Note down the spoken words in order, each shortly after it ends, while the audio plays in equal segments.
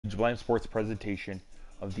Sublime Sports presentation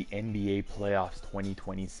of the NBA Playoffs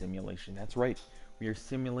 2020 simulation. That's right, we are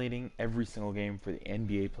simulating every single game for the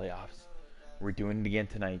NBA Playoffs. We're doing it again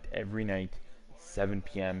tonight, every night, 7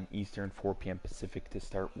 p.m. Eastern, 4 p.m. Pacific to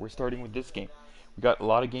start. We're starting with this game. We got a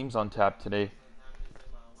lot of games on tap today.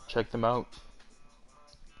 Check them out.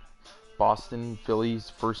 Boston, Phillies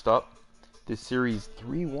first up. This series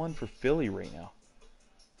 3-1 for Philly right now.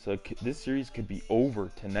 So this series could be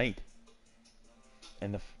over tonight.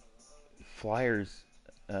 And the Flyers,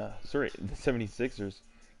 the 76ers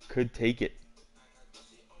could take it.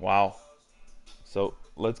 Wow. So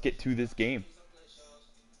let's get to this game.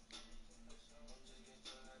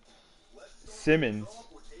 Simmons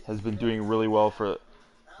has been doing really well for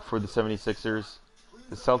the 76ers.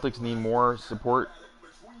 The Celtics need more support.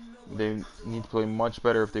 They need to play much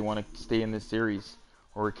better if they want to stay in this series,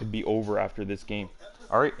 or it could be over after this game.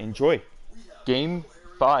 All right, enjoy. Game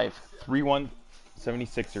 5, 3-1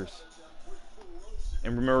 76ers.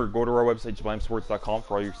 And remember, go to our website, sublimesports.com,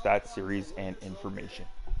 for all your stats, series, and information.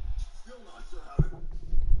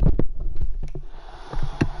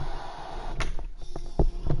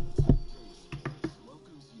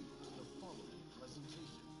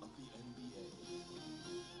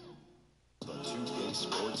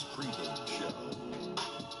 Sports pregame show.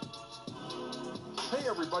 Hey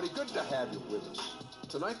everybody, good to have you with us.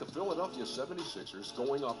 Tonight the Philadelphia 76ers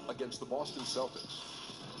going up against the Boston Celtics.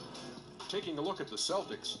 Taking a look at the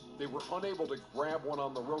Celtics, they were unable to grab one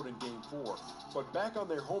on the road in Game 4, but back on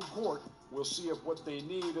their home court, we'll see if what they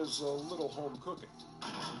need is a little home cooking.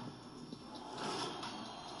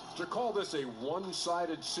 To call this a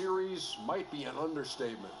one-sided series might be an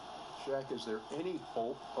understatement. Shaq, is there any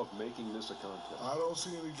hope of making this a contest? I don't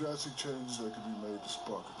see any drastic changes that could be made to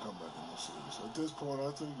spark a comeback in this series. At this point, I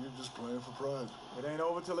think you're just playing for pride. It ain't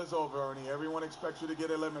over till it's over, Ernie. Everyone expects you to get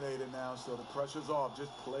eliminated now, so the pressure's off. Just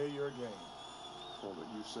play your game. Well, but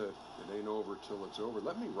you said it ain't over till it's over.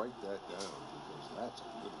 Let me write that down, because that's a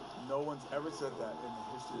good one. No one's ever said that in the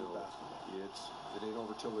history of basketball. It ain't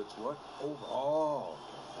over till it's what? Over. Oh,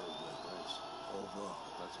 very good. Nice. Over.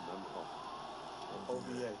 That's a memo.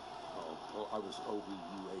 OVA. Oh, I was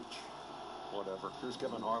OVUH. Whatever. Here's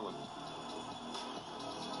Kevin Harlan.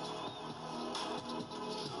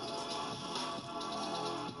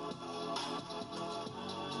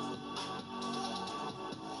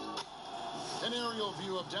 An aerial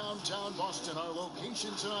view of downtown Boston, our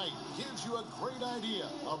location tonight, gives you a great idea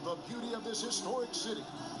of the beauty of this historic city.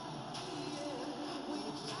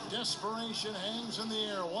 Desperation hangs in the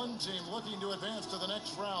air. One team looking to advance to the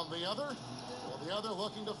next round. The other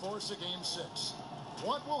looking to force a Game 6.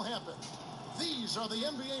 What will happen? These are the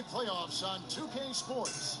NBA playoffs on 2K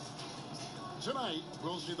Sports. Tonight,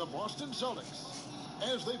 we'll see the Boston Celtics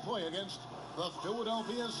as they play against the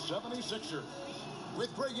Philadelphia 76ers.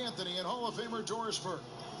 With Greg Anthony and Hall of Famer Doris Burke,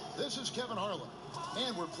 this is Kevin Harlan.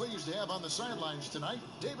 And we're pleased to have on the sidelines tonight,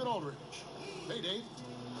 David Aldridge. Hey, Dave.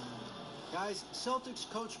 Guys, Celtics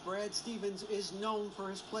coach Brad Stevens is known for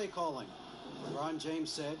his play calling. Ron James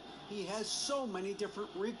said he has so many different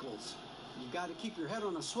wrinkles. You've got to keep your head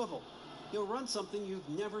on a swivel. He'll run something you've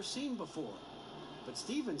never seen before. But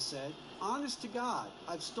Stevens said, honest to God,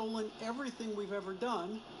 I've stolen everything we've ever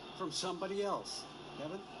done from somebody else.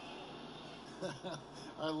 Kevin?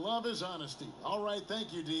 I love his honesty. All right,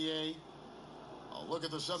 thank you, D.A. I'll look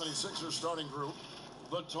at the 76ers starting group.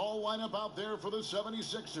 The tall lineup out there for the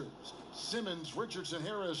 76ers. Simmons, Richardson,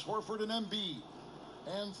 Harris, Horford, and Embiid.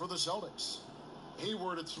 And for the Celtics,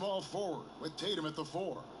 Hayward at small forward with Tatum at the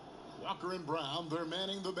 4. Walker and Brown, they're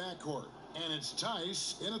manning the backcourt. And it's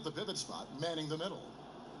Tice in at the pivot spot, manning the middle.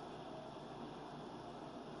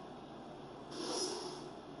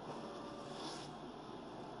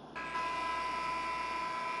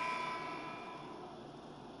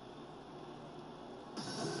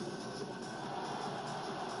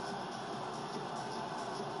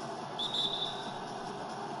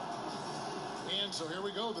 So here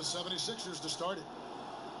we go, the 76ers to start it.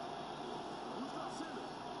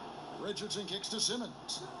 Richardson kicks to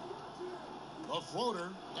Simmons. A floater,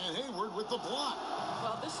 and Hayward with the block.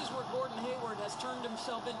 Well, this is where Gordon Hayward has turned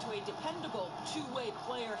himself into a dependable two-way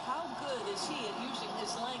player. How good is he at using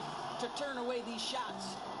his length to turn away these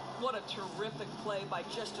shots? What a terrific play by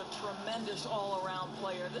just a tremendous all-around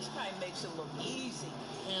player. This guy makes it look easy.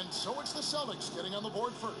 And so it's the Celtics getting on the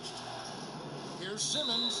board first. Here's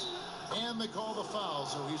Simmons. And they call the foul,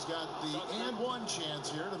 so he's got the and one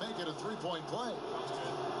chance here to make it a three-point play.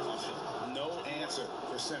 No answer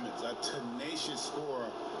for Simmons, a tenacious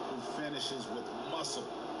scorer who finishes with muscle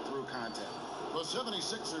through contact. The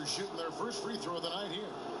 76ers shooting their first free throw of the night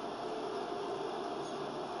here.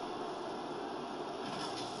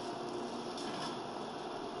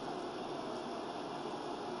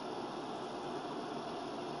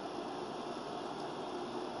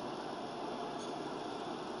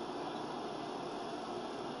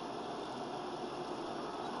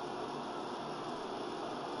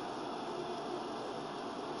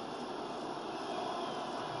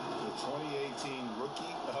 2018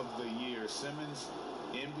 Rookie of the Year. Simmons'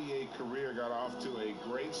 NBA career got off to a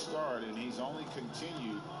great start, and he's only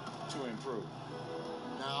continued to improve.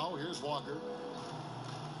 Now, here's Walker.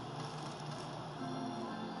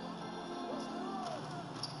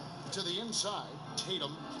 To the inside,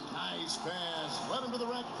 Tatum. Nice pass. Led him to the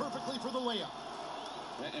rack perfectly for the layup.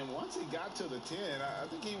 And once he got to the 10, I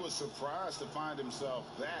think he was surprised to find himself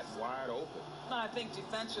that wide open. I think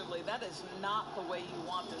defensively, that is not the way you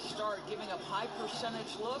want to start. Giving up high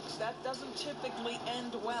percentage looks, that doesn't typically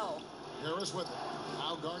end well. Harris with it.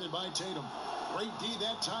 Now guarded by Tatum. Great D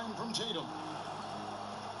that time from Tatum.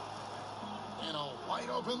 And a wide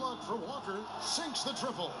open look for Walker. Sinks the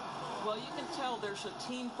triple. Well, you can tell there's a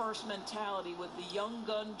team-first mentality with the young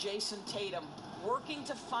gun Jason Tatum. Working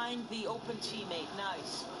to find the open teammate.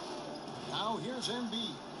 Nice. Now here's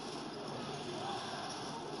Embiid.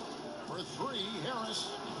 For three, Harris.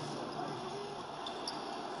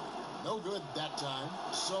 No good that time.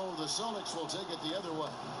 So the Celtics will take it the other way.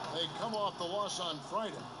 They come off the loss on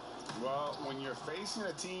Friday. Well, when you're facing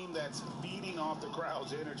a team that's feeding off the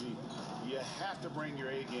crowd's energy, you have to bring your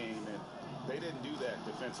A game, and they didn't do that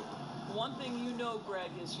defensively. One thing you know,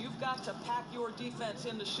 Greg, is you've got to pack your defense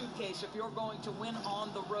in the suitcase if you're going to win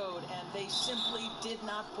on the road, and they simply did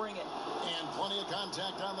not bring it. And plenty of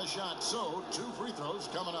contact on the shot, so 2 free throws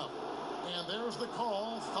coming up. And there's the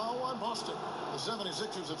call, foul on Boston. The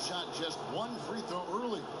 76ers have shot just 1 free throw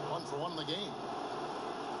early, 1 for 1 in the game.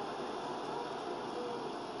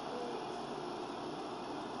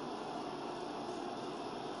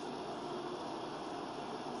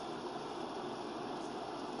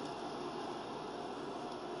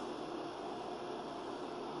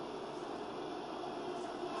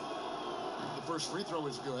 First free throw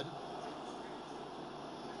is good.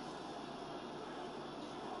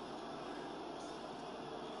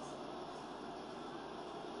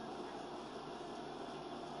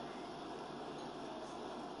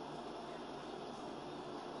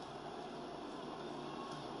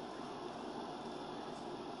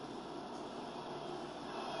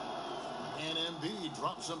 And Embiid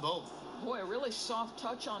drops them both. Boy, a really soft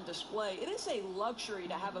touch on display. It is a luxury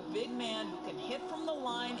to have a big man who can hit from the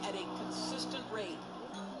line at a consistent rate.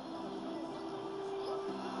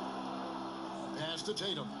 Pass to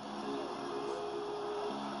Tatum.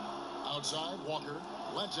 Outside, Walker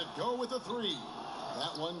lets it go with a 3.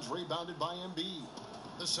 That one's rebounded by Embiid.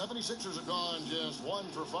 The 76ers have gone just 1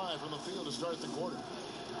 for 5 from the field to start the quarter.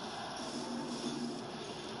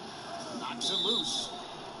 Knocks it loose.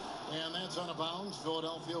 And that's out of bounds.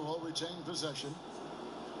 Philadelphia will retain possession.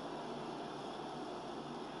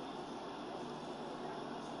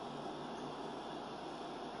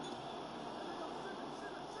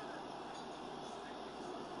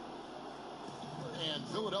 And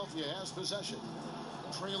Philadelphia has possession.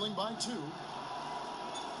 Trailing by 2.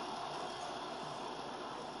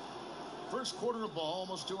 First quarter of ball,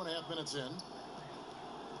 almost 2.5 minutes in.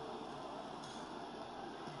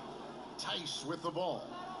 Tice with the ball.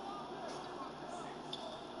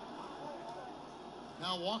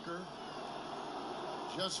 Now Walker,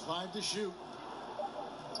 just 5 to shoot.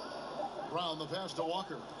 Brown the pass to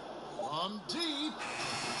Walker. From deep.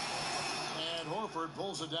 And Horford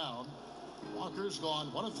pulls it down. Walker's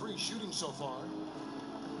gone 1 of 3 shooting so far.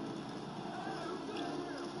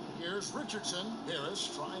 Here's Richardson.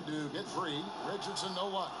 Harris trying to get free. Richardson, no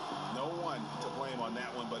luck. No one to blame on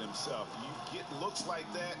that one but himself. You get looks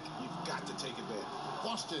like that, you've got to take advantage.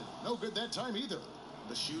 Boston, no good that time either.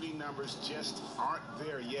 The shooting numbers just aren't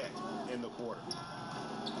there yet in the quarter.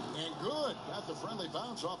 And good. Got the friendly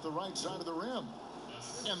bounce off the right side of the rim.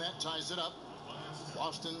 And that ties it up.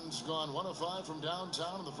 Boston's gone 1 of 5 from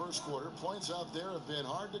downtown in the first quarter. Points out there have been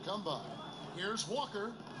hard to come by. Here's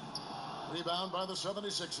Walker. Rebound by the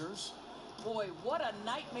 76ers. Boy, what a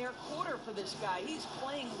nightmare quarter for this guy. He's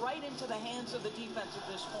playing right into the hands of the defense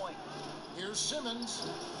at this point. Here's Simmons.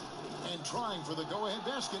 And trying for the go-ahead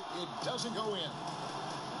basket. It doesn't go in.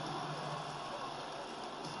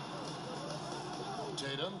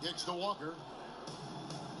 Tatum kicks to Walker.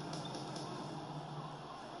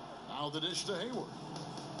 Now the dish to Hayward.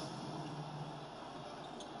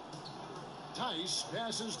 Tice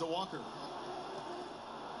passes to Walker.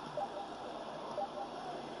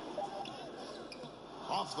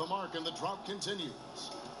 Off the mark, and the drought continues.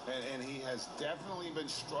 And he has definitely been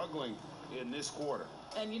struggling in this quarter.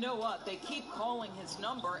 And you know what? They keep calling his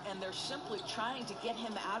number, and they're simply trying to get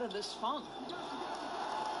him out of this funk.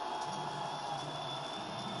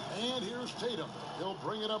 And here's Tatum. He'll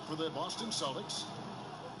bring it up for the Boston Celtics.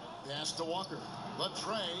 Pass to Walker. The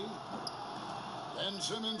tray. Ben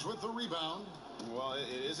Simmons with the rebound. Well,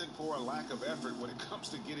 it isn't for a lack of effort when it comes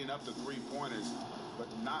to getting up to three-pointers, but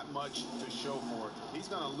not much to show for it. He's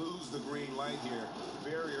going to lose the green light here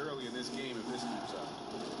very early in this game if this keeps up.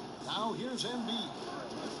 Now here's Embiid.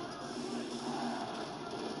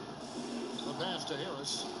 The pass to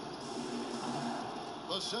Harris.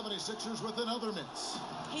 The 76ers with another miss.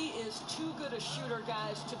 He is too good a shooter,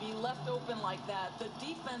 guys, to be left open like that. The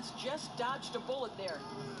defense just dodged a bullet there.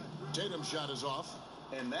 Tatum's shot is off.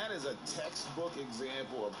 And that is a textbook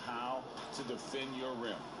example of how to defend your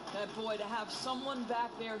rim. And boy, to have someone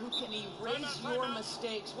back there who can erase your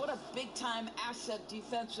mistakes, what a big-time asset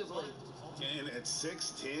defensively. And at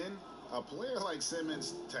 6'10", a player like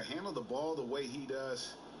Simmons, to handle the ball the way he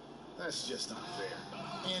does, that's just not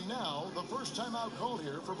fair. And now, the first timeout called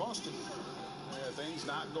here for Boston. Yeah, things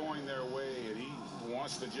not going their way, and he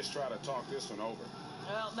wants to just try to talk this one over.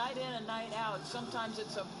 Well, night in and night out, sometimes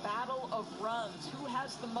it's a battle of runs. Who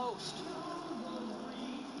has the most?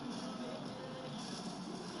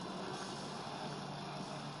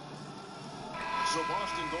 So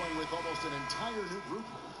Boston going with almost an entire new group.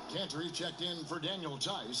 Cantor checked in for Daniel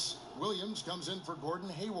Tice. Williams comes in for Gordon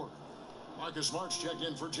Hayward. Marcus Smart's checked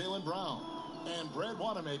in for Jaylen Brown. And Brad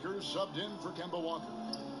Wanamaker subbed in for Kemba Walker.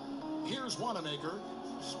 Here's Wanamaker.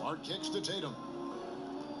 Smart kicks to Tatum.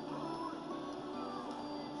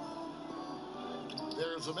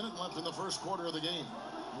 There's a minute left in the first quarter of the game.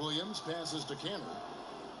 Williams passes to Cantor.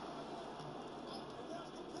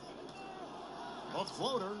 A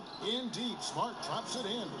floater in deep. Smart drops it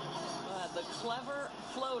in. The clever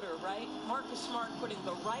floater, right? Marcus Smart putting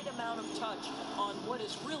the right amount of touch on what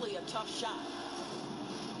is really a tough shot.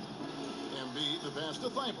 Embiid, the pass to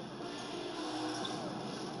Thibault.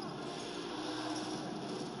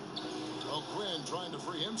 O'Quinn trying to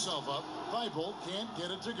free himself up. Thibault can't get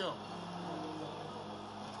it to go.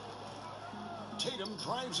 Tatum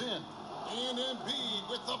drives in. And Embiid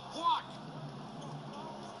with the block.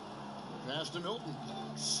 Pass to Milton.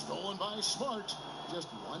 Stolen by Smart. Just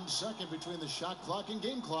 1 second between the shot clock and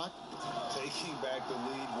game clock. Taking back the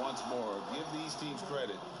lead once more. Give these teams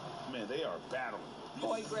credit. Man, they are battling.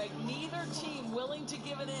 Boy, Greg, neither team willing to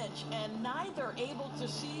give an inch and neither able to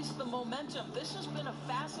seize the momentum. This has been a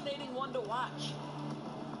fascinating one to watch.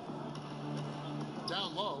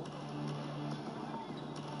 Down low.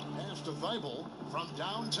 Pass to Thibault from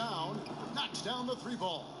downtown. Knocks down the three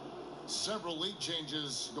ball. Several lead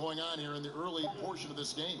changes going on here in the early portion of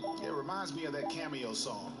this game. It reminds me of that cameo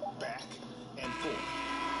song, Back and Forth.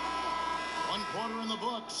 1 quarter in the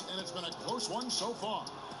books, and it's been a close one so far.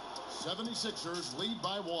 76ers lead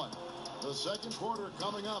by 1. The second quarter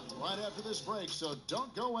coming up right after this break, so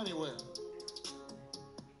don't go anywhere.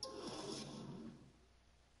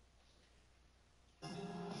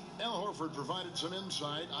 Al Horford provided some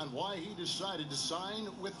insight on why he decided to sign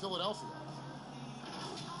with Philadelphia.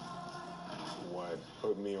 What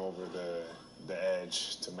put me over the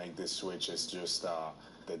edge to make this switch is just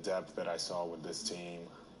the depth that I saw with this team.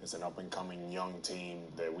 It's an up-and-coming young team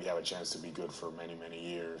that we have a chance to be good for many, many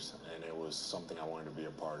years, and it was something I wanted to be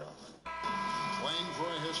a part of. Playing for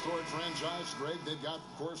a historic franchise, Greg, they've got,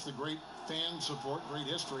 of course, the great fan support, great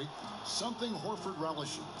history, something Horford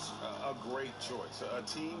relishes. A great choice. A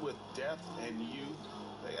team with depth and youth,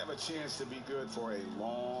 they have a chance to be good for a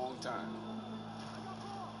long time.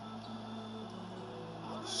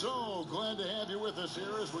 So glad to have you with us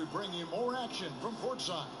here as we bring you more action from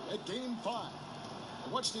courtside at Game 5.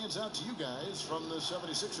 And what stands out to you guys from the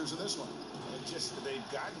 76ers in this one?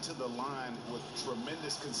 They've gotten to the line with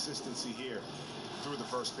tremendous consistency here through the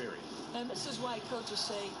first period. And this is why coaches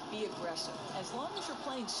say be aggressive. As long as you're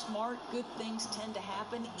playing smart, good things tend to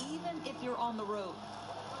happen, even if you're on the road.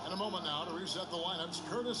 In a moment now to reset the lineups,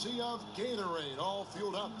 courtesy of Gatorade, all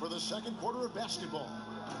fueled up for the second quarter of basketball.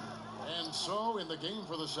 And so, in the game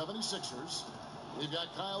for the 76ers, we've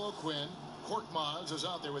got Kyle O'Quinn. Korkmaz is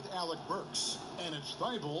out there with Alec Burks. And it's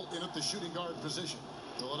Thibault in at the shooting guard position.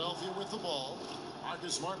 Philadelphia with the ball.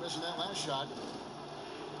 Marcus Smart missing that last shot.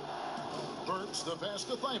 Burks, the pass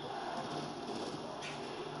to Thibault.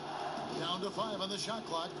 Down to 5 on the shot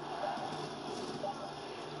clock.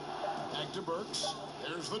 Back to Burks.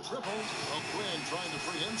 There's the triple. O'Quinn trying to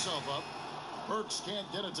free himself up. Burks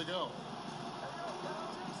can't get it to go.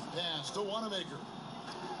 Pass to Wanamaker.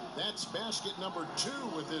 That's basket number 2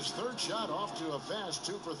 with his third shot off to a fast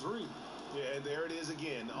 2 for 3. Yeah, and there it is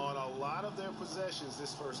again. On a lot of their possessions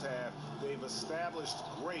this first half, they've established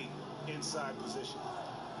great inside position.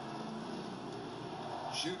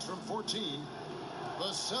 Shoots from 14. The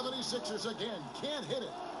 76ers again can't hit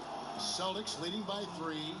it. Celtics leading by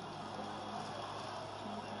 3.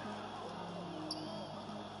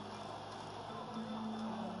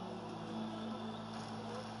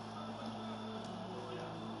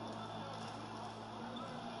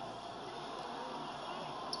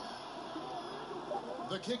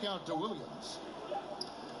 The kick out to Williams.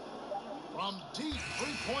 From deep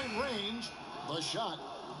three-point range, the shot,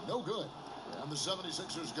 no good. And the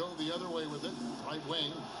 76ers go the other way with it. Right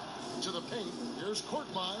wing to the paint. Here's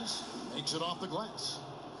Korkmaz. Makes it off the glass.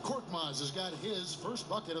 Korkmaz has got his first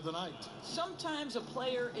bucket of the night. Sometimes a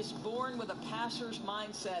player is born with a passer's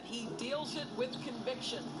mindset. He deals it with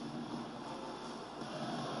conviction.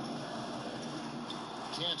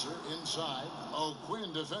 Cancer inside.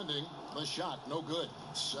 O'Quinn defending. The shot, no good.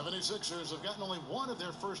 76ers have gotten only one of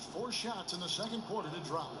their first 4 shots in the second quarter to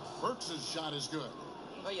drop. Burks' shot is good.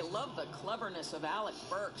 Well, you love the cleverness of Alec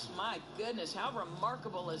Burks. My goodness, how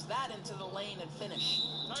remarkable is that into the lane and finish?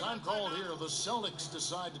 Time called here. The Celtics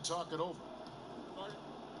decide to talk it over.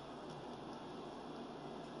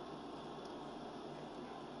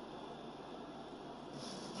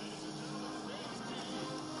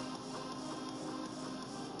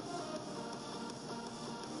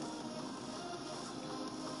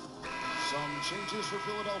 Some changes for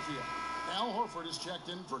Philadelphia. Al Horford is checked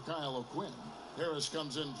in for Kyle O'Quinn. Harris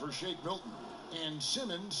comes in for Shake Milton. And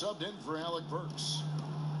Simmons subbed in for Alec Burks.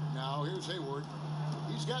 Now here's Hayward.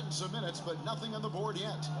 He's gotten some minutes, but nothing on the board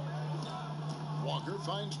yet. Walker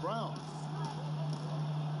finds Brown.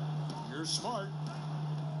 Here's Smart.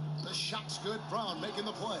 The shot's good. Brown making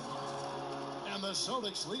the play. And the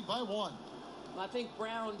Celtics lead by 1. I think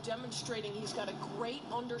Brown demonstrating he's got a great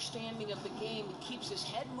understanding of the game. He keeps his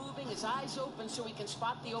head moving, his eyes open so he can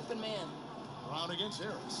spot the open man. Brown against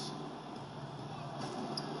Harris.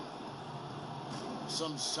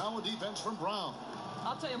 Some solid defense from Brown.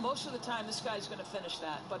 I'll tell you, most of the time this guy's going to finish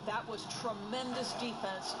that, but that was tremendous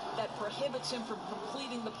defense that prohibits him from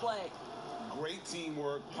completing the play. Great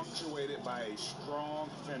teamwork punctuated by a strong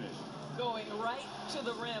finish. Going right to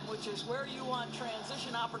the rim, which is where you want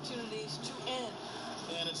transition opportunities to end.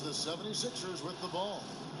 And it's the 76ers with the ball.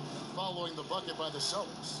 Following the bucket by the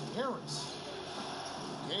Celtics. Harris.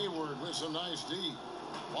 Hayward with some nice D.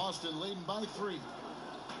 Boston leading by 3.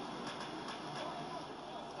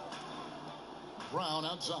 Brown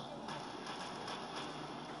outside.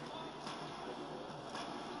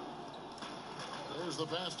 There's the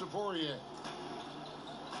pass to Poirier.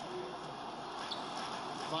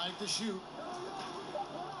 5 to shoot.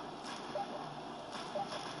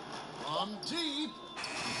 From deep.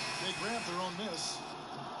 They grab their own miss.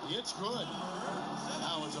 It's good.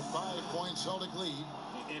 Now it's a 5-point Celtic lead.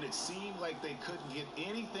 And it seemed like they couldn't get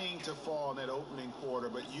anything to fall in that opening quarter,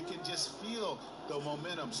 but you can just feel the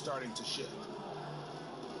momentum starting to shift.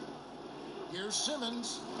 Here's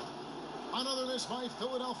Simmons. Another miss by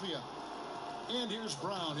Philadelphia. And here's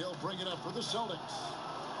Brown. He'll bring it up for the Celtics.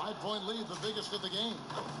 5-point lead, the biggest of the game.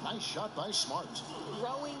 Nice shot by Smart.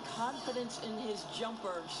 Growing confidence in his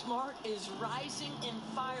jumper. Smart is rising and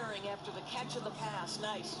firing after the catch of the pass.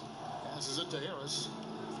 Nice. Passes it to Harris.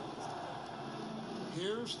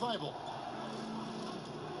 Here's Thibault.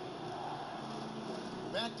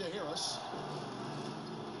 Back to Harris.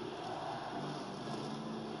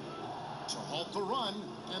 To halt the run,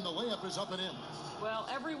 and the layup is up and in. Well,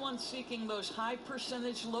 everyone's seeking those high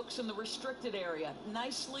percentage looks in the restricted area.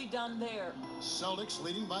 Nicely done there. Celtics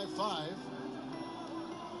leading by 5.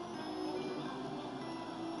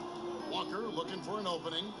 Walker looking for an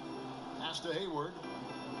opening. Pass to Hayward.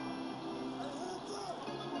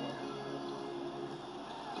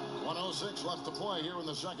 1:06 left to play here in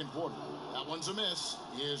the second quarter. That one's a miss.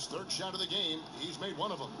 His 3rd shot of the game. He's made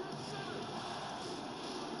one of them.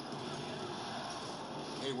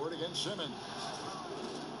 Hayward against Simmons.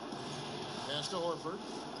 Pass to Horford.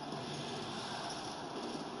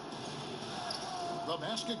 The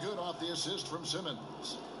basket good off the assist from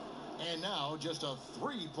Simmons. And now just a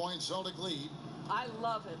 3-point Celtic lead. I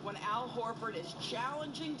love it when Al Horford is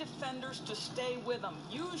challenging defenders to stay with him.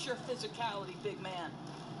 Use your physicality, big man.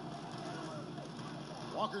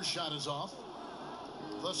 Walker's shot is off.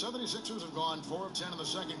 The 76ers have gone 4 of 10 in the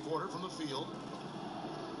second quarter from the field.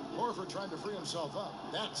 Horford trying to free himself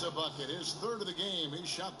up. That's a bucket. His 3rd of the game. He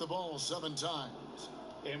shot the ball 7 times.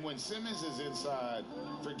 And when Simmons is inside,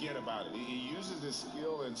 forget about it. He uses his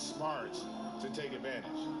skill and smarts to take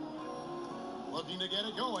advantage. Looking to get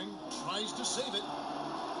it going. Tries to save it.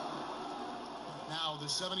 Now the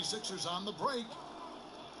 76ers on the break.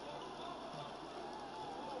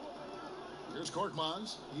 Here's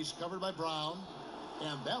Korkmaz. He's covered by Brown.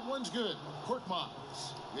 And that one's good. Korkmaz.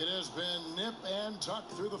 It has been nip and tuck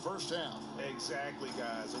through the first half. Exactly,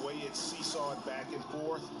 guys. The way it's seesawed back and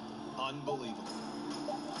forth, unbelievable.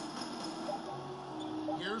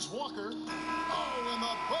 Here's Walker. Oh, and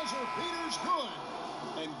the buzzer beater's good.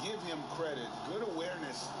 and give him credit. Good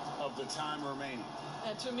awareness of the time remaining.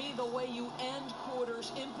 And to me, the way you end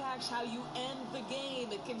quarters impacts how you end the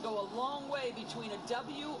game. It can go a long way between a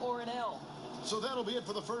W or an L. So that'll be it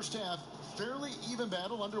for the first half. Fairly even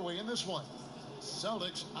battle underway in this one.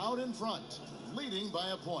 Celtics out in front, leading by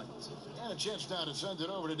a point. And a chance now to send it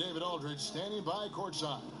over to David Aldridge, standing by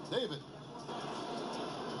courtside. David.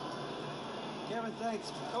 Kevin,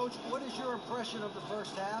 thanks. Coach, what is your impression of the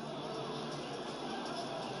first half?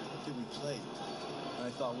 Did we play? And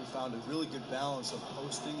I thought we found a really good balance of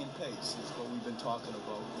posting and pace. Is what we've been talking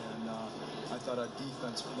about. And I thought our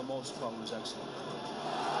defense, for the most part, was excellent.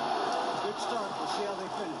 Good start. We'll see how they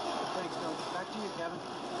finish. Thanks, Coach. Back to you, Kevin.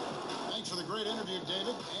 Thanks for the great interview,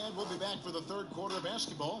 David. And we'll be back for the third quarter of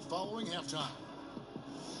basketball following halftime.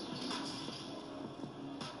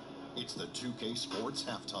 It's the 2K Sports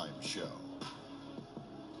Halftime Show.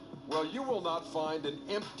 Well, you will not find an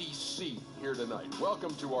empty seat here tonight.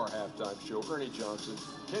 Welcome to our halftime show. Ernie Johnson,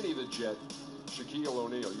 Kenny the Jet, Shaquille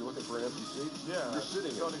O'Neal. You looking for an empty seat? Yeah. You're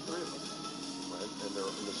sitting in. Only three of us. Right, and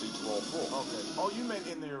the seats are all full. Okay. Oh, you meant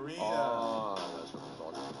in the arena. That's what I'm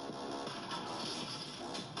talking about.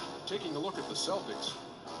 Taking a look at the Celtics,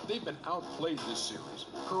 they've been outplayed this series.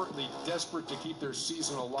 Currently desperate to keep their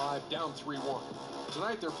season alive, down 3-1.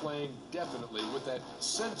 Tonight they're playing definitely with that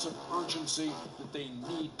sense of urgency that they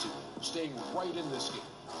need to, staying right in this game,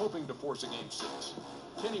 hoping to force a game 6.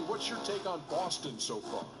 Kenny, what's your take on Boston so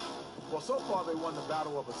far? Well, so far they won the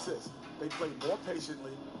battle of assists. They played more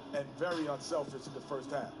patiently and very unselfish in the first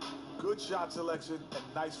half. Good shot selection and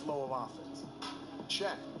nice flow of offense.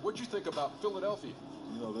 Shaq, what'd you think about Philadelphia?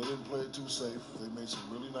 You know, they didn't play it too safe. They made some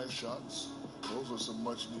really nice shots. Those are some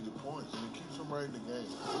much-needed points, and it keeps them right in the game.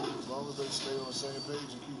 As long as they stay on the same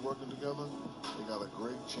page and keep working together, they got a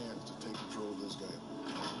great chance to take control of this game.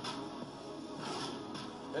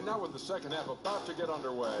 And now with the second half about to get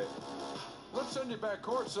underway, let's send you back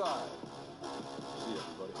courtside. See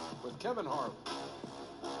everybody with Kevin Harlan.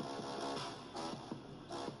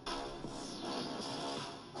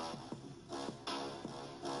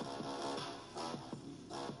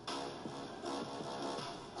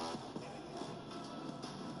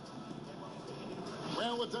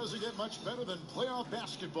 Well, it doesn't get much better than playoff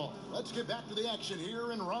basketball. Let's get back to the action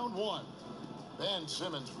here in round one. Ben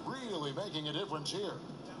Simmons really making a difference here.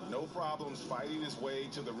 No problems fighting his way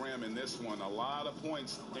to the rim in this one. A lot of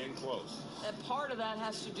points in close. And part of that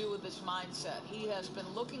has to do with his mindset. He has been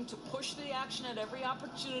looking to push the action at every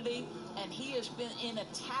opportunity, and he has been in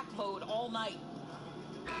attack mode all night.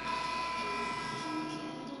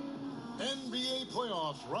 NBA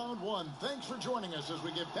playoffs, round one. Thanks for joining us as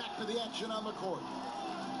we get back to the action on the court.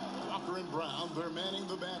 Walker and Brown, they're manning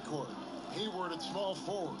the backcourt. Hayward at small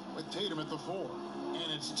forward with Tatum at the 4.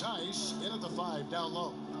 And it's Tice in at the 5 down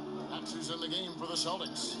low. That's who's in the game for the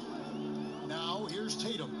Celtics. Now here's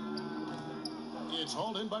Tatum. It's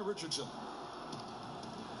hauled in by Richardson.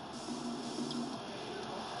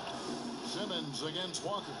 Simmons against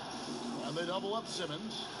Walker. And they double up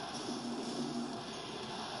Simmons.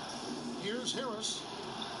 Here's Harris.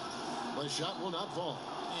 The shot will not fall.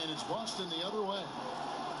 And it's Boston the other way.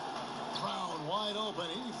 Brown wide open.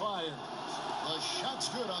 He fires. The shot's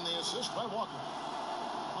good on the assist by Walker.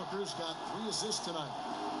 Walker's got 3 assists tonight.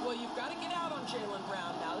 Well, you've got to get out on Jaylen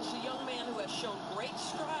Brown now. This is a young man who has shown great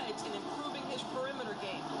strides in improving his perimeter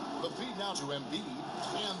game. The feed now to Embiid.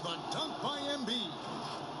 And the dunk by Embiid.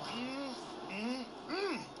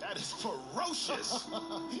 That is ferocious.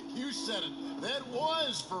 You said it. That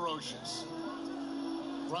was ferocious.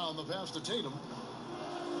 Brown the pass to Tatum.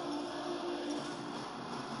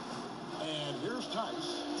 And here's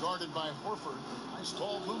Tice, guarded by Horford. Nice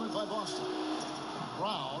tall movement by Boston.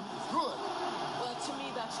 Brown, good. Well, to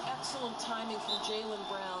me, that's excellent timing from Jaylen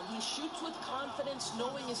Brown. He shoots with confidence,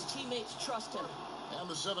 knowing his teammates trust him. And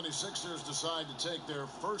the 76ers decide to take their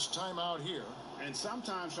first time out here. And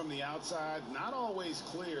sometimes from the outside, not always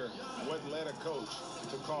clear what led a coach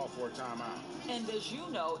to call for a timeout. And as you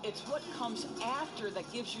know, it's what comes after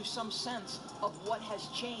that gives you some sense of what has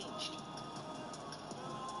changed.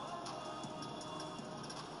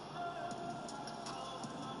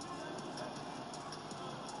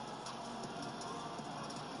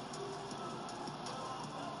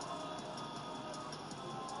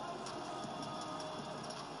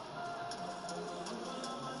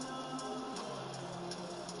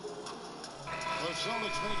 The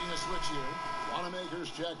Celtics making a switch here.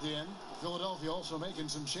 Wanamaker's checked in. Philadelphia also making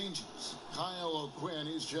some changes. Kyle O'Quinn,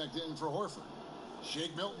 he's checked in for Horford.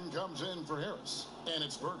 Shake Milton comes in for Harris. And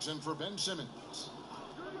it's Burks in for Ben Simmons.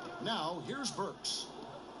 Now, here's Burks.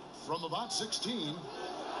 From about 16,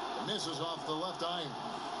 misses off the left iron.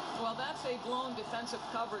 Well, that's a blown defensive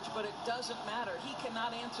coverage, but it doesn't matter. He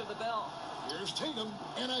cannot answer the bell. Here's Tatum,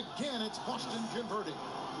 and again it's Boston converting.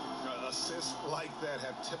 Assists like that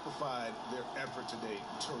have typified their effort today.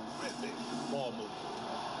 Terrific ball movement.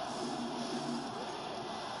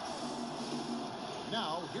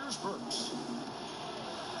 Now, here's Burks.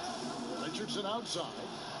 Richardson outside.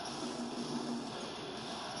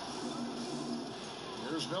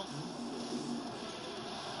 Here's Milton.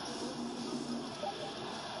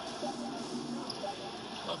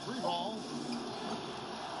 A 3-ball.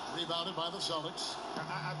 Rebounded by the Celtics.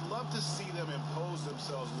 I'd love to see them impose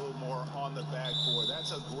themselves a little more on the backboard.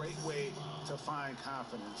 That's a great way to find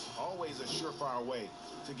confidence. Always a surefire way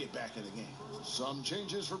to get back in the game. Some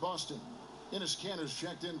changes for Boston. Enes Kanter's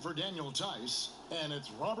checked in for Daniel Tice, and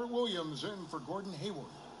it's Robert Williams in for Gordon Hayward.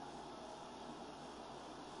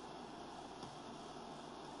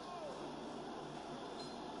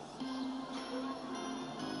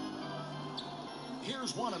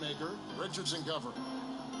 Here's Wanamaker. Richardson cover.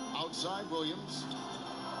 Outside Williams.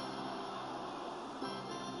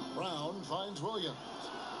 Brown finds Williams.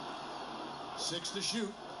 6 to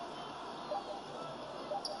shoot.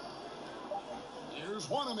 Here's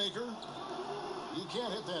Wanamaker. He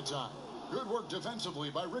can't hit that time. Good work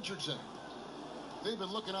defensively by Richardson. They've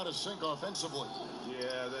been looking out of sync offensively.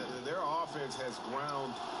 Yeah, their offense has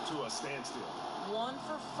ground to a standstill. 1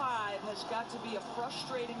 for 5 has got to be a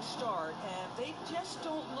frustrating start, and they just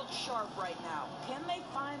don't look sharp right now. Can they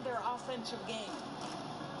find their offensive game?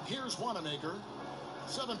 Here's Wanamaker.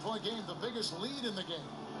 7-point game, the biggest lead in the game.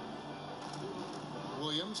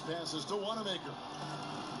 Williams passes to Wanamaker.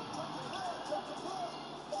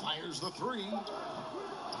 Fires the 3.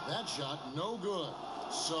 That shot no good.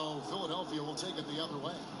 So Philadelphia will take it the other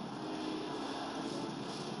way.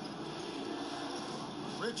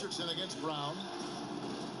 Richardson against Brown.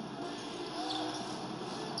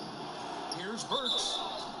 Here's Burks.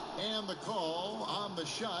 And the call on the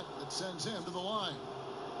shot that sends him to the line.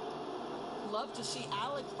 Love to see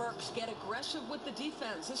Alec Burks get aggressive with the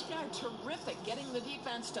defense. This guy terrific getting the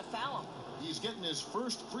defense to foul him. He's getting his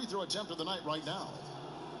first free throw attempt of the night right now.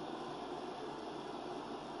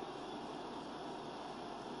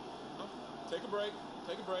 Take a break.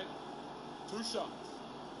 Take a break. 2 shots.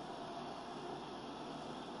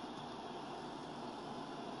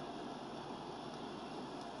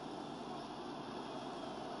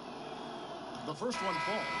 The first one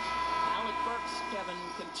falls. Alec Burks, Kevin,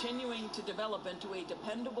 continuing to develop into a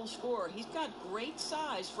dependable scorer. He's got great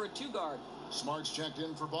size for a 2-guard. Smart's checked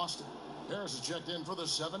in for Boston. Harris is checked in for the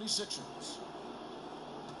 76ers.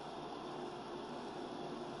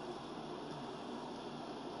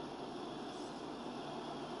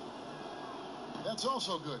 That's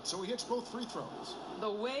also good, so he hits both free throws.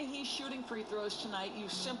 The way he's shooting free throws tonight, you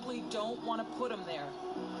simply don't want to put him there.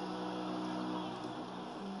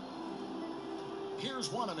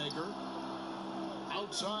 Here's Wanamaker.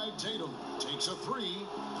 Outside Tatum. Takes a 3.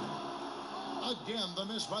 Again, the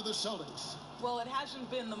miss by the Celtics. Well, it hasn't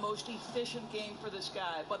been the most efficient game for this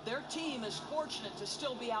guy, but their team is fortunate to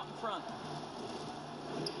still be out in front.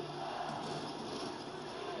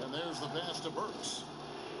 And there's the pass to Burks.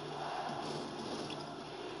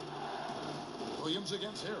 Williams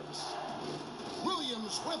against Harris.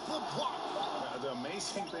 Williams with the block. The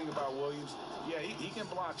amazing thing about Williams, yeah, he can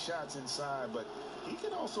block shots inside, but he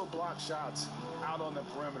can also block shots out on the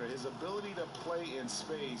perimeter. His ability to play in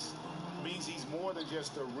space means he's more than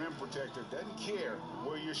just a rim protector. Doesn't care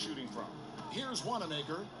where you're shooting from. Here's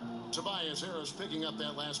Wanamaker. Tobias Harris picking up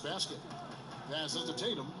that last basket. Passes to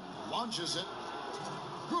Tatum. Launches it.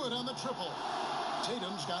 Good on the triple.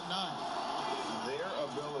 Tatum's got 9. Their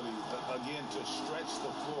ability, again, to stretch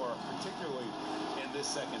the floor, particularly in this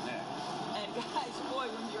second half. And guys, boy,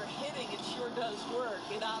 when you're hitting, it sure does work.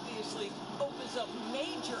 It obviously opens up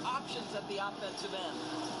major options at the offensive end.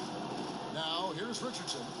 Now, here's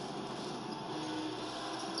Richardson.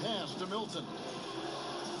 Pass to Milton.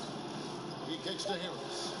 He kicks to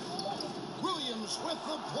Harris. Williams with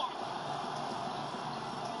the block.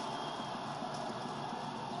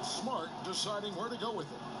 Smart deciding where to go with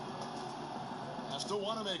it. Pass to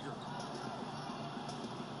Wanamaker.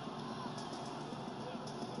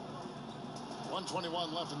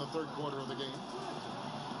 1:21 left in the third quarter of the game.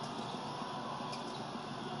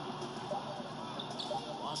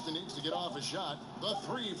 Boston needs to get off a shot. The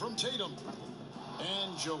 3 from Tatum.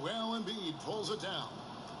 And Joel Embiid pulls it down.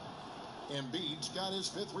 Embiid's got his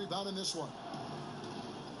 5th rebound in this one.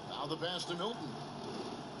 Now the pass to Milton.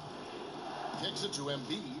 Kicks it to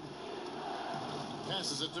Embiid.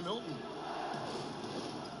 Passes it to Milton.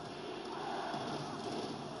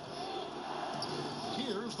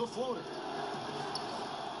 Here's the floater.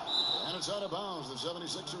 And it's out of bounds. The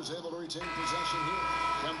 76ers able to retain possession here.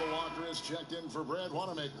 Kemba Walker is checked in for Brad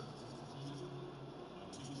Wanamaker.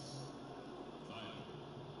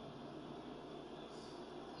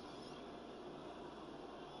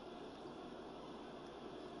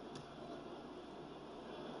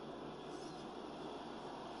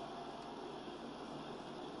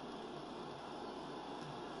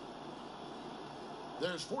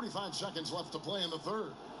 There's 45 seconds left to play in the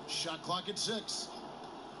third. Shot clock at 6.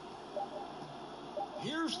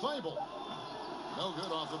 Here's Thibault. No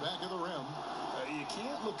good off the back of the rim. You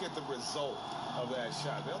can't look at the result of that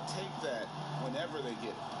shot. They'll take that whenever they get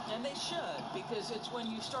it. And they should, because it's when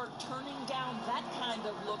you start turning down that kind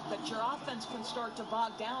of look that your offense can start to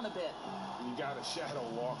bog down a bit. You got to shadow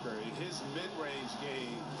Walker. His mid-range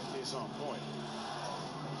game is on point.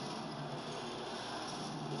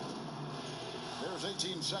 There's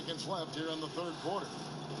 18 seconds left here in the third quarter.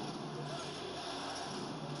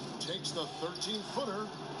 Takes the 13-footer.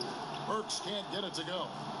 Burks can't get it to go.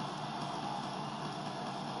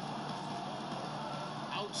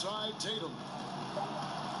 Outside Tatum.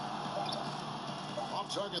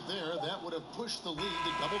 Off target there. That would have pushed the lead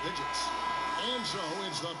to double digits. And so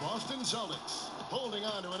it's the Boston Celtics holding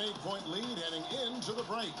on to an 8-point lead heading into the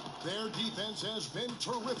break. Their defense has been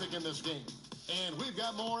terrific in this game. And we've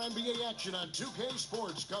got more NBA action on 2K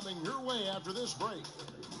Sports coming your way after this break.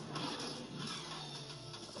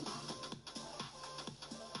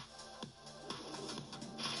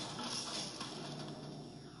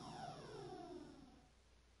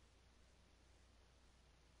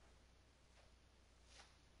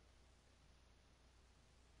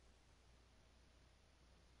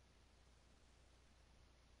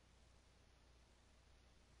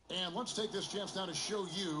 And let's take this chance now to show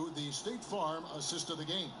you the State Farm assist of the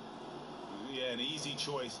game. Yeah, an easy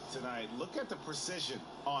choice tonight. Look at the precision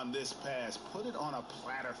on this pass. Put it on a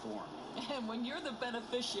platter for him. And when you're the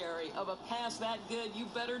beneficiary of a pass that good, you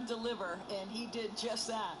better deliver. And he did just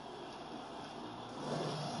that.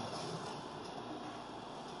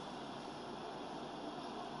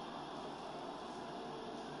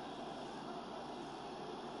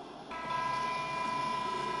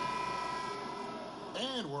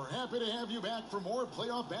 And we're happy to have you back for more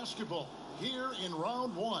playoff basketball here in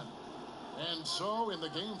round one. And so in the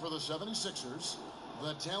game for the 76ers,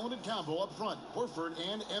 the talented combo up front, Horford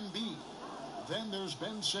and Embiid. Then there's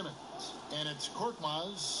Ben Simmons, and it's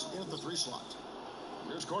Korkmaz in the 3 slot.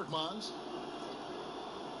 Here's Korkmaz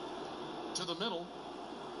to the middle,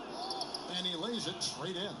 and he lays it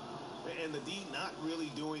straight in. And the D not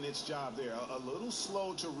really doing its job there. A little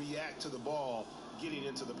slow to react to the ball getting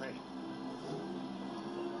into the paint.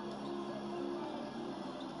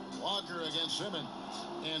 Walker against Simmons,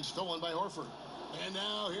 and stolen by Horford. And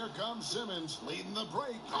now here comes Simmons leading the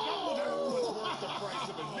break. Oh, that was worth the price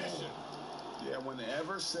of admission. Yeah,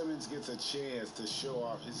 whenever Simmons gets a chance to show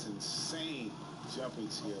off his insane jumping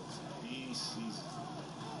skills, he sees it.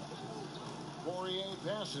 Poirier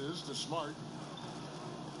passes to Smart.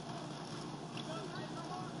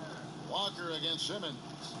 Walker against Simmons.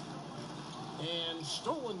 And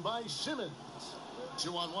stolen by Simmons.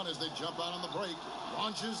 2-on-1 as they jump out on the break.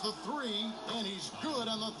 Launches the 3, and he's good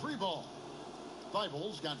on the 3 ball.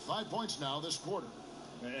 Thibault's got 5 points now this quarter.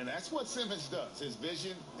 And that's what Simmons does. His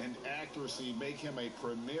vision and accuracy make him a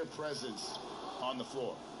premier presence on the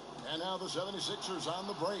floor. And now the 76ers on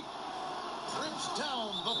the break. Trips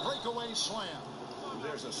down the breakaway slam.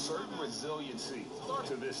 There's a certain resiliency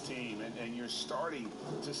to this team, and you're starting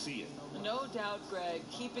to see it. No doubt, Greg.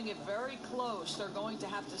 Keeping it very close. They're going to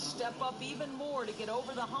have to step up even more to get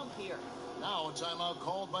over the hump here. Now a timeout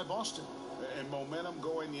called by Boston. And momentum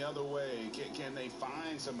going the other way. Can they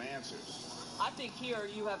find some answers? I think here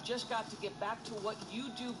you have just got to get back to what you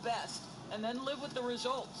do best and then live with the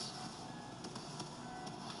results.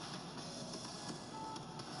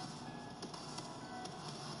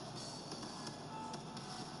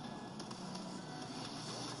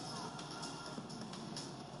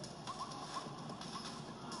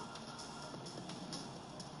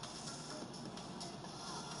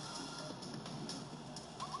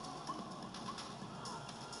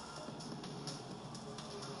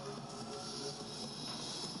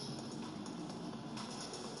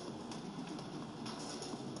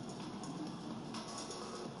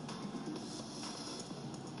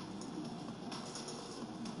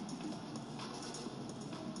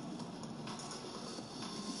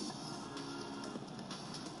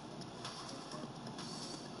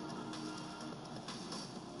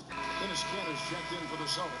 Canner's checked in for the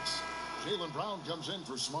Celtics. Jaylen Brown comes in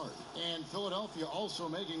for Smart. And Philadelphia also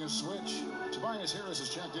making a switch. Tobias Harris is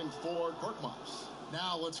checked in for Korkmaz.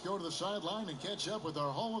 Now let's go to the sideline and catch up with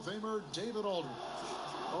our Hall of Famer, David Aldridge.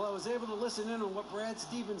 Well, I was able to listen in on what Brad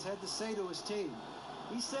Stevens had to say to his team.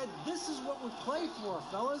 He said, "This is what we play for,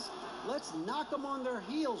 fellas. Let's knock them on their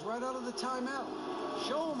heels right out of the timeout.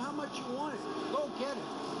 Show them how much you want it. Go get it."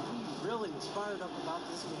 He really was fired up about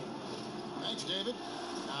this game. Thanks, David.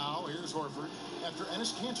 Now here's Horford after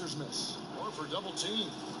Enes Kanter's miss. Horford double team.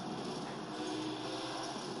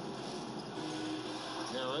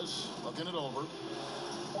 Harris looking it over.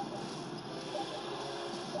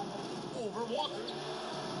 Over Walker.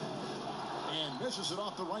 And misses it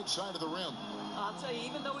off the right side of the rim. I'll tell you,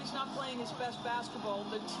 even though he's not playing his best basketball,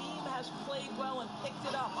 the team has played well and picked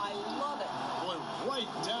it up. I love it. Boy,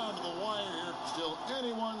 right down to the wire here. Still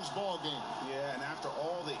anyone's ball game. Yeah, and after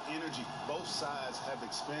all the energy both sides have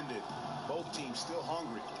expended, both teams still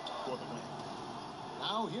hungry for the win.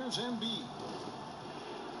 Now here's Embiid.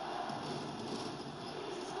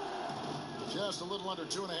 Just a little under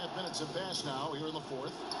 2.5 minutes have passed now here in the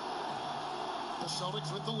fourth. The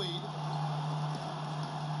Celtics with the lead.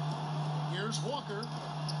 Here's Walker.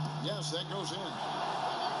 Yes, that goes in.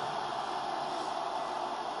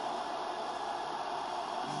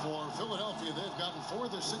 For Philadelphia, they've gotten 4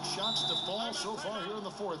 of their 6 shots to fall so far here in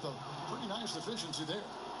the fourth. A pretty nice efficiency there.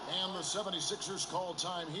 And the 76ers call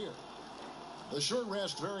time here. The short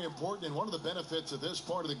rest, very important, and one of the benefits of this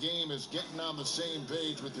part of the game is getting on the same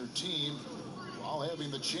page with your team while having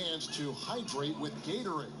the chance to hydrate with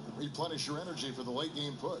Gatorade. Replenish your energy for the late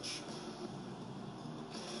game push.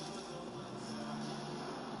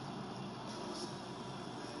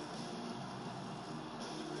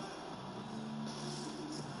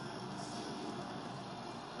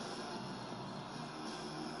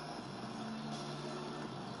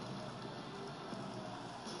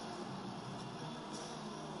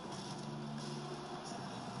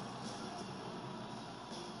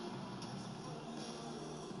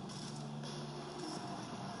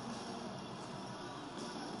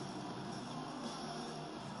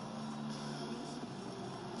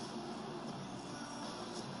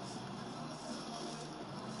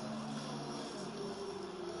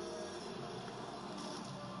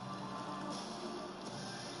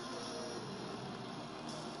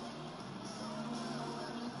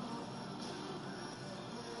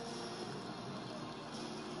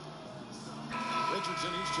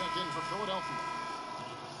 Richardson, he's checked in for Philadelphia.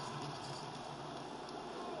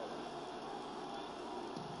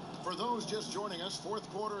 For those just joining us, fourth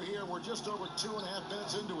quarter here, we're just over 2.5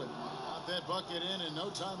 minutes into it. Got that bucket in no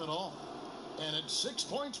time at all. And it's 6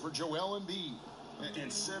 points for Joel Embiid.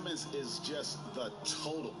 And Simmons is just the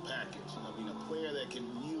total package. I mean, a player that can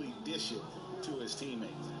really dish it to his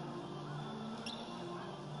teammates.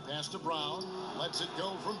 Pass to Brown. Lets it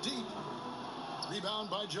go from deep. Rebound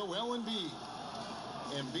by Joel Embiid.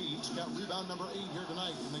 Embiid's got rebound number 8 here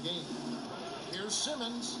tonight in the game. Here's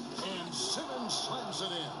Simmons, and Simmons slams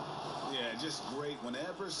it in. Yeah, just great.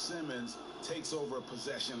 Whenever Simmons takes over a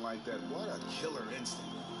possession like that, what a killer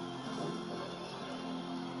instinct.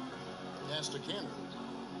 Pass to Kanter.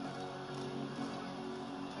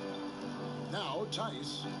 Now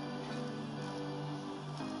Tice.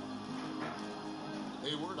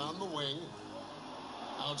 Hayward on the wing.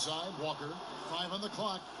 Outside, Walker. 5 on the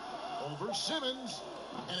clock. Over Simmons.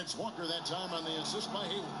 And it's Walker that time on the assist by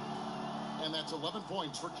Hayward. And that's 11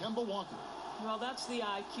 points for Kemba Walker. Well, that's the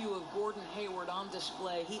IQ of Gordon Hayward on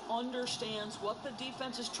display. He understands what the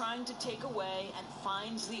defense is trying to take away and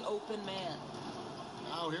finds the open man.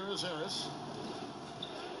 Now here is Harris.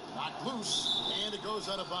 Knocked loose, and it goes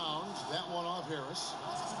out of bounds. That one off Harris.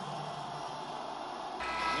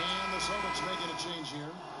 And the Celtics making a change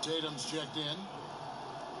here. Tatum's checked in.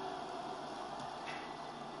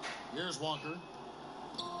 Here's Walker.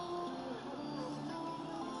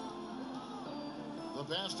 The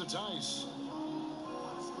pass to Tice.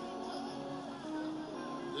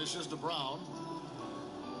 Dishes to Brown.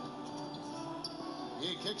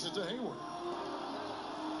 He kicks it to Hayward.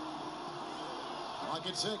 Clock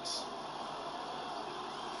at 6.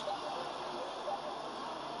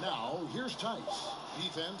 Now, here's Tice.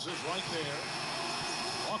 Defense is right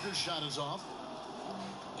there. Walker's shot is off.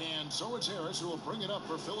 And so it's Harris who will bring it up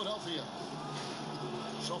for Philadelphia.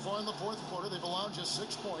 So far in the fourth quarter, they've allowed just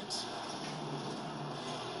 6 points.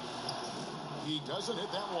 He doesn't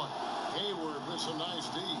hit that one. Hayward with some nice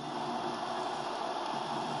D.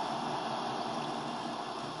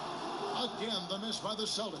 Again, the miss by the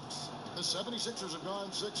Celtics. The 76ers have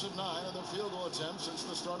gone 6 of 9 on their field goal attempts since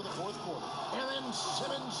the start of the fourth quarter. And then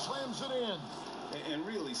Simmons slams it in. And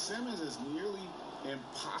really, Simmons is nearly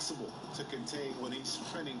impossible to contain when he's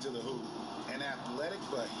sprinting to the hoop. An athletic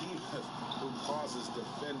behemoth who causes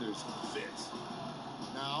defenders fits.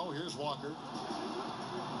 Now, here's Walker.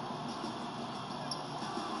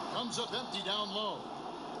 Comes up empty down low.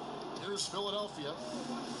 Here's Philadelphia.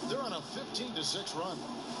 They're on a 15-6 run.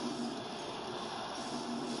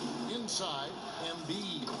 Inside,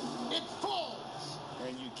 Embiid. It falls!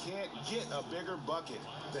 And you can't get a bigger bucket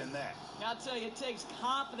than that. I'll tell you, it takes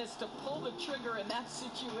confidence to pull the trigger in that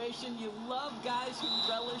situation. You love guys who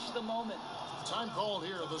relish the moment. Time called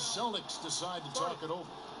here. The Celtics decide to talk it over.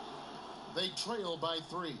 They trail by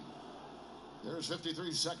 3. There's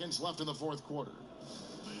 53 seconds left in the fourth quarter.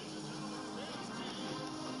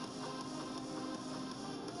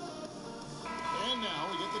 And now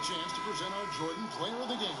we get the chance to present our Jordan Player of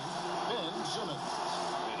the Game, Ben Simmons.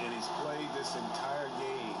 And he's played this entire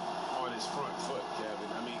game on his front foot, Kevin.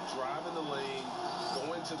 I mean, driving the lane,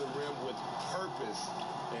 going to the rim with purpose,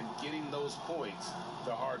 and getting those points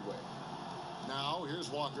the hard way. Now, here's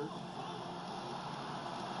Walker.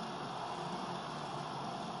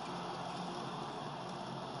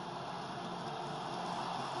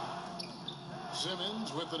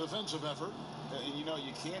 Simmons with the defensive effort. And you know,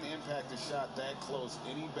 you can't impact a shot that close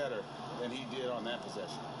any better than he did on that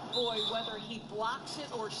possession. Boy, whether he blocks it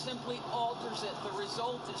or simply alters it, the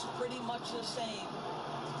result is pretty much the same.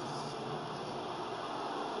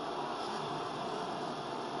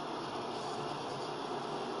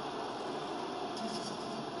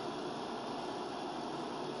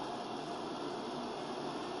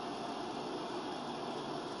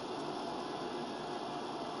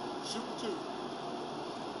 Shoot 2.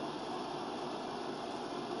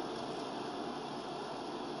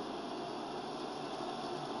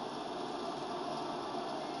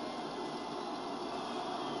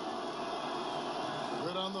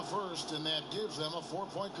 Good on the first, and that gives them a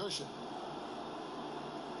 4-point cushion.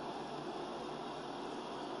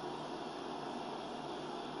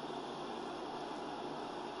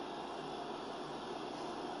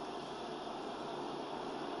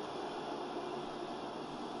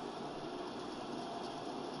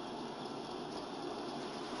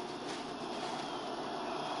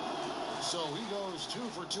 So he goes 2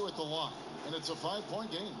 for 2 at the line, and it's a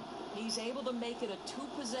 5-point game. He's able to make it a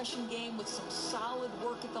 2-possession game with some solid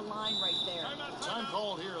work at the line right there. Time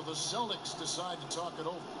called here. The Celtics decide to talk it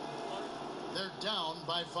over. They're down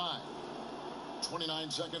by 5. 29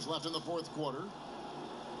 seconds left in the fourth quarter.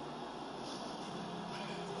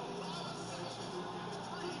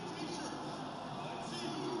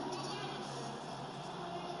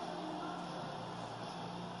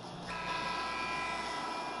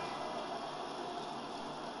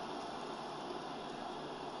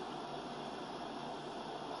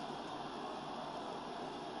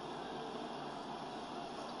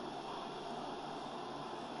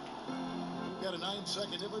 Got a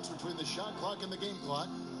 9-second difference between the shot clock and the game clock.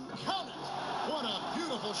 Count it! What a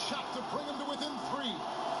beautiful shot to bring him to within 3.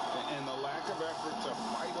 And the lack of effort to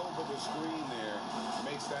fight over the screen there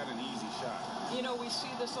makes that an easy shot. You know, we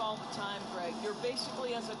see this all the time, Greg. You're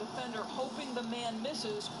basically, as a defender, hoping the man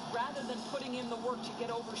misses rather than putting in the work to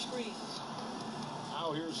get over screens.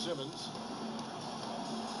 Now here's Simmons.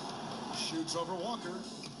 Shoots over Walker.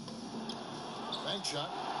 Bank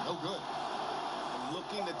shot. No good.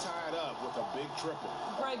 Looking to tie it up with a big triple.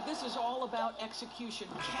 Greg, this is all about execution.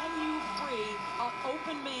 Can you free an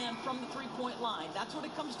open man from the three-point line? That's what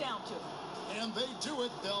it comes down to. And they do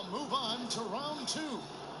it. They'll move on to round 2.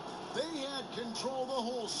 They had control the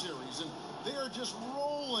whole series, and they are just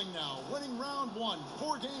rolling now, winning round 1,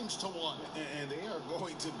 4 games to 1. And they are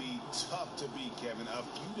going to be tough to beat, Kevin. A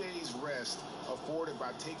few days rest afforded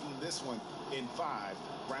by taking this one in 5.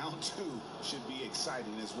 Round 2 should be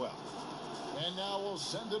exciting as well. And now we'll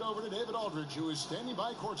send it over to David Aldridge, who is standing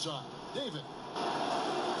by courtside. David.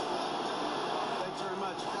 Thanks very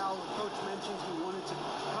much. Al, the coach mentioned he wanted to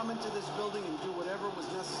come into this building and do whatever was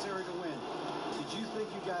necessary to win. Did you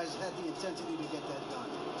think you guys had the intensity to get that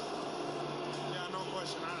done? Yeah, no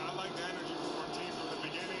question. I like the energy from our team from the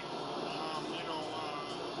beginning.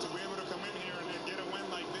 To be able to come in here and get a win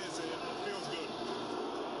like this, it feels good.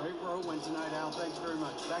 Great road win tonight, Al. Thanks very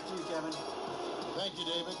much. Back to you, Kevin. Thank you,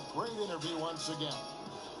 David. Great interview once again.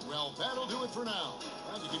 Well, that'll do it for now.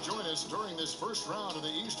 And you can join us during this first round of the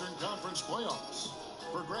Eastern Conference playoffs.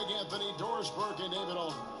 For Greg Anthony, Doris Burke, and David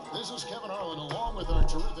Aldridge, this is Kevin Harlan along with our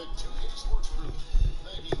terrific 2K Sports crew.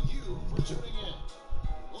 Thanking you for tuning in.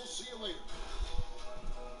 We'll see you later.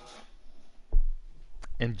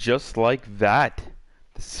 And just like that,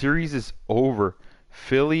 the series is over.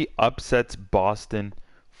 Philly upsets Boston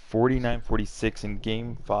 49-46 in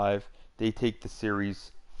Game 5. They take the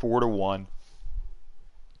series 4-1.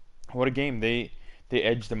 What a game. They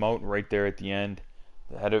edged them out right there at the end.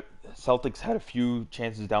 Celtics had a few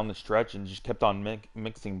chances down the stretch and just kept on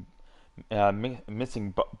missing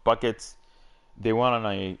buckets. They went on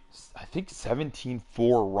a, I think, 17-4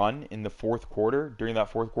 run in the fourth quarter, during that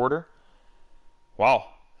fourth quarter. Wow.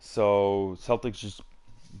 So Celtics just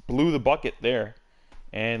blew the bucket there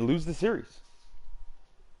and lose the series.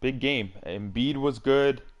 Big game. Embiid was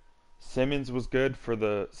good. Simmons was good for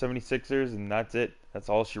the 76ers, and that's it. That's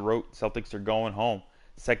all she wrote. Celtics are going home.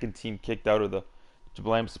 Second team kicked out of the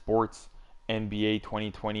Jablam Sports NBA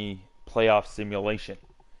 2020 playoff simulation.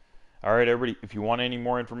 All right, everybody, if you want any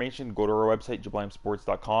more information, go to our website,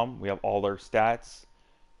 jablamsports.com. We have all our stats,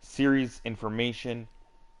 series information,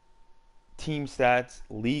 team stats,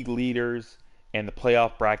 league leaders, and the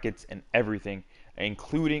playoff brackets and everything,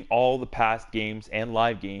 including all the past games and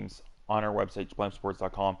live games on our website,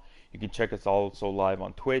 jablamsports.com. You can check us also live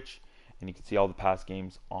on Twitch, and you can see all the past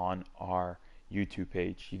games on our YouTube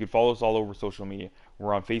page. You can follow us all over social media.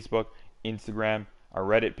 We're on Facebook, Instagram, our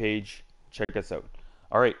Reddit page. Check us out.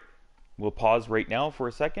 All right. We'll pause right now for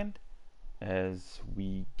a second as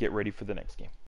we get ready for the next game.